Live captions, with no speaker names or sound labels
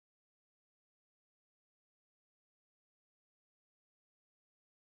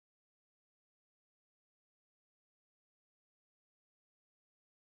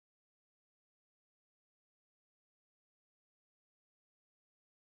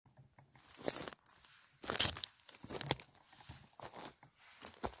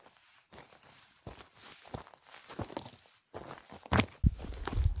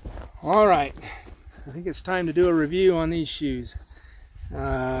All right, I think it's time to do a review on these shoes.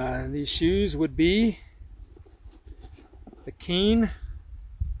 These shoes would be the Keen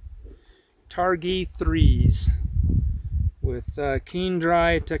Targhee IIIs with Keen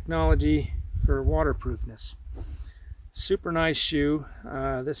Dry technology for waterproofness. Super nice shoe.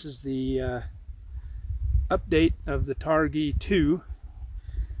 This is the update of the Targhee II.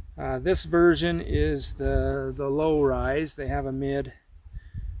 This version is the low rise. They have a mid,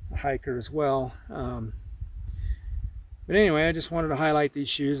 a hiker as well. But anyway, I just wanted to highlight these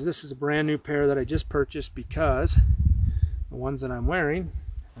shoes. This is a brand new pair that I just purchased because the ones that I'm wearing,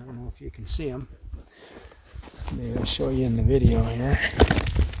 I don't know if you can see them. Maybe I'll show you in the video here.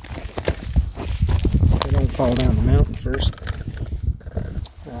 They don't fall down the mountain first.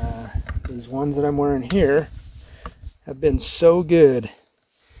 These ones that I'm wearing here have been so good.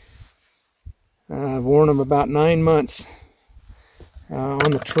 I've worn them about 9 months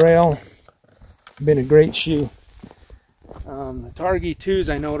on the trail. Been a great shoe. The Targhee IIs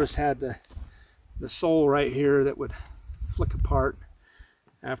I noticed had the sole right here that would flick apart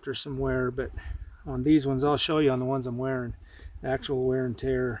after some wear, but on these ones, I'll show you on the ones I'm wearing, the actual wear and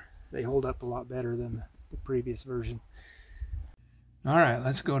tear, they hold up a lot better than the previous version. All right,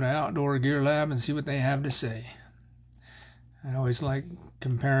 let's go to Outdoor Gear Lab and see what they have to say. I always like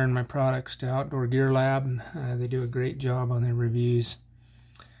comparing my products to Outdoor Gear Lab. They do a great job on their reviews.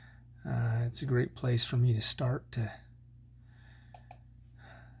 It's a great place for me to start to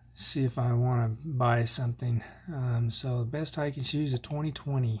see if I want to buy something. So the best hiking shoes of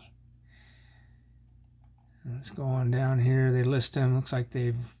 2020. Let's go on down here. They list them. Looks like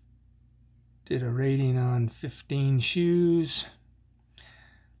they've did a rating on 15 shoes.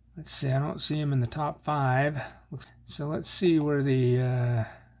 Let's see. I don't see them in the top 5. So let's see where the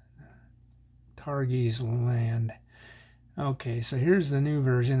Targhees land. Okay, so here's the new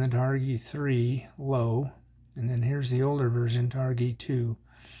version, the Targhee III low, and then here's the older version, Targhee II.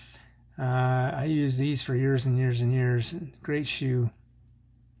 I used these for years and years and years. Great shoe.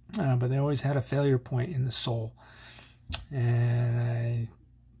 But they always had a failure point in the sole, and I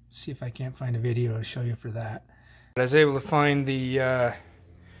see if I can't find a video to show you for that. I was able to find the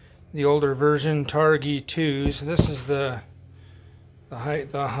older version Targhee IIs. This is the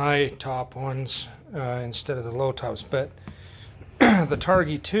high top ones instead of the low tops, but the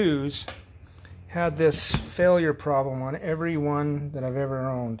Targhee IIs had this failure problem on every one that I've ever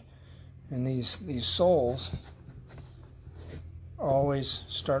owned, and these soles always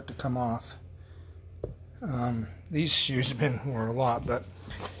start to come off. These shoes have been worn a lot, but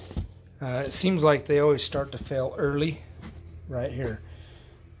it seems like they always start to fail early right here.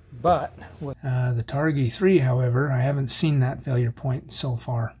 But with the Targhee III, however, I haven't seen that failure point so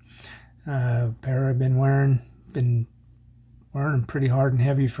far. Pair I've been wearing them pretty hard and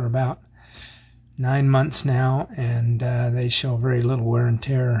heavy for about 9 months now, and they show very little wear and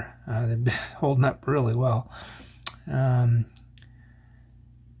tear. They've been holding up really well.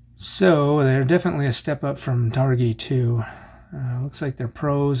 So they're definitely a step up from Targhee II. Looks like they're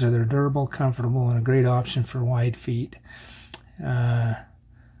pros, or they're durable, comfortable, and a great option for wide feet.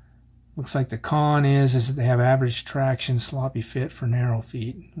 Looks like the con is that they have average traction, sloppy fit for narrow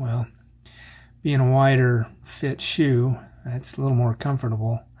feet. Well, being a wider fit shoe, that's a little more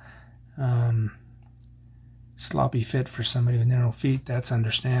comfortable. Sloppy fit for somebody with narrow feet, that's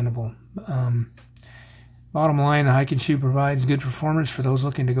understandable. Bottom line, the hiking shoe provides good performance for those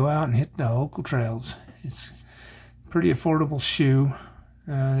looking to go out and hit the local trails. It's a pretty affordable shoe.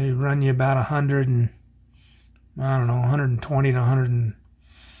 They run you about 120 to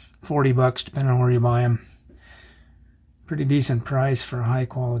 140 bucks, depending on where you buy them. Pretty decent price for a high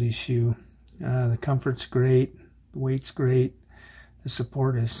quality shoe. The comfort's great, the weight's great, the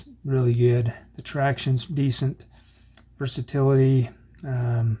support is really good, the traction's decent, versatility.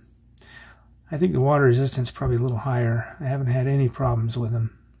 I think the water resistance is probably a little higher. I haven't had any problems with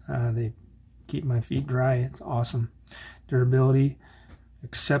them. They keep my feet dry. It's awesome. Durability,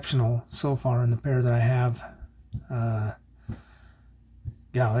 exceptional so far in the pair that I have.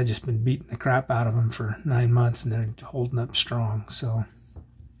 Yeah, I've just been beating the crap out of them for 9 months, and they're holding up strong. So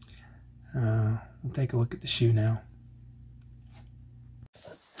we'll take a look at the shoe now.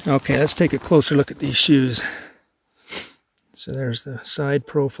 Okay, let's take a closer look at these shoes. So there's the side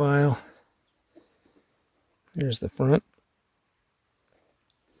profile. There's the front.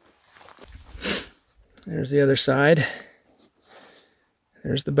 There's the other side.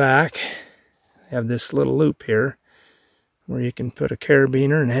 There's the back. They have this little loop here where you can put a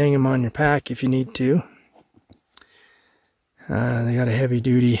carabiner and hang them on your pack if you need to. They got a heavy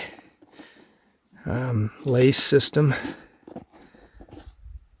duty lace system.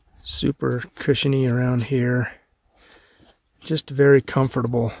 Super cushiony around here. Just a very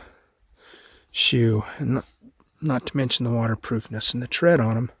comfortable shoe, and not to mention the waterproofness, and the tread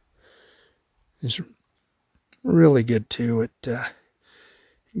on them is really good too. It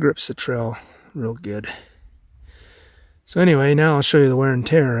grips the trail real good. So anyway, now I'll show you the wear and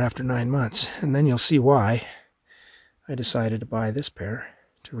tear after 9 months, and then you'll see why I decided to buy this pair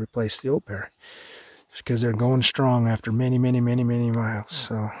to replace the old pair. Just because they're going strong after many miles.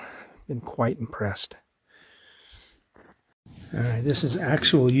 So I've been quite impressed. Alright, this is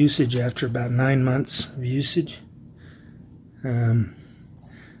actual usage after about 9 months of usage.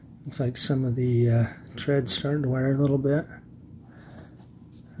 Looks like some of the tread's starting to wear a little bit,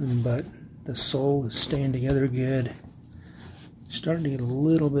 but the sole is staying together good. Starting to get a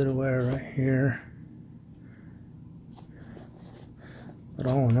little bit of wear right here, but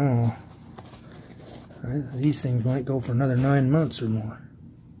all in all, these things might go for another 9 months or more.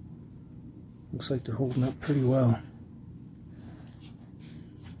 Looks like they're holding up pretty well.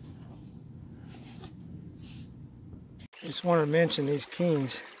 I just want to mention these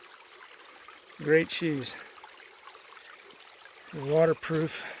Keens. Great shoes. They're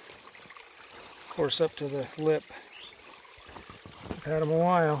waterproof, of course, up to the lip. I've had them a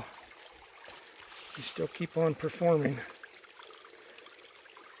while. They still keep on performing.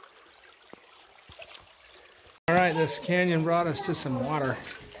 Alright, this canyon brought us to some water,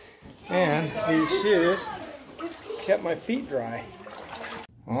 and these shoes kept my feet dry.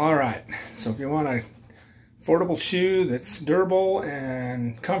 Alright, so if you want a affordable shoe that's durable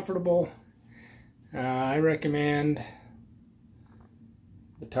and comfortable, I recommend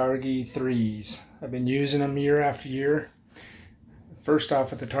the Targhee IIIs. I've been using them year after year. First off,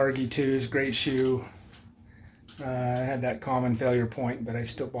 with the Targhee II is a great shoe. I had that common failure point, but I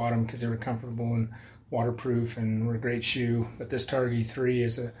still bought them because they were comfortable and waterproof and were a great shoe. But this Targhee III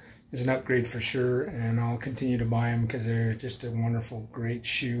is an upgrade for sure, and I'll continue to buy them because they're just a wonderful, great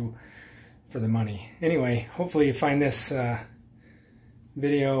shoe for the money. Anyway, hopefully you find this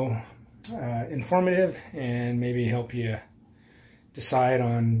video informative and maybe help you decide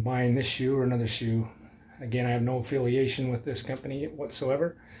on buying this shoe or another shoe. Again, I have no affiliation with this company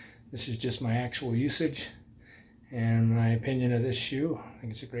whatsoever. This is just my actual usage and my opinion of this shoe. I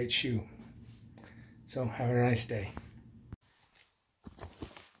think it's a great shoe. So have a nice day.